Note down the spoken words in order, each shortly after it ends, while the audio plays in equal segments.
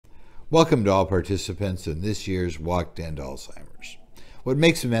Welcome to all participants in this year's Walk to End Alzheimer's. What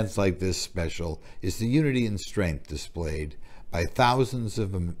makes events like this special is the unity and strength displayed by thousands of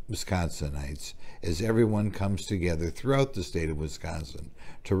Wisconsinites as everyone comes together throughout the state of Wisconsin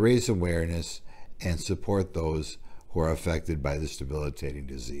to raise awareness and support those who are affected by this debilitating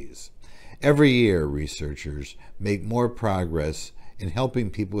disease. Every year, researchers make more progress in helping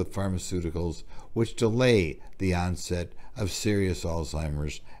people with pharmaceuticals which delay the onset of serious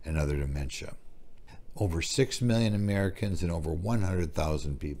Alzheimer's and other dementia. Over 6 million Americans and over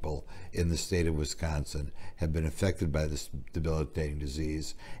 100,000 people in the state of Wisconsin have been affected by this debilitating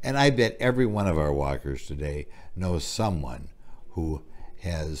disease, and I bet every one of our walkers today knows someone who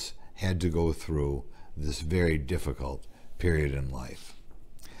has had to go through this very difficult period in life.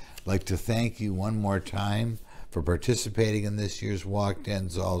 I'd like to thank you one more time for participating in this year's Walk to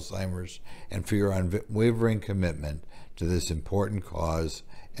End Alzheimer's and for your unwavering commitment to this important cause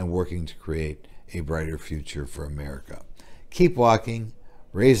and working to create a brighter future for America. Keep walking,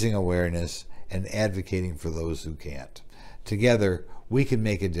 raising awareness, and advocating for those who can't. Together, we can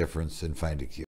make a difference and find a cure.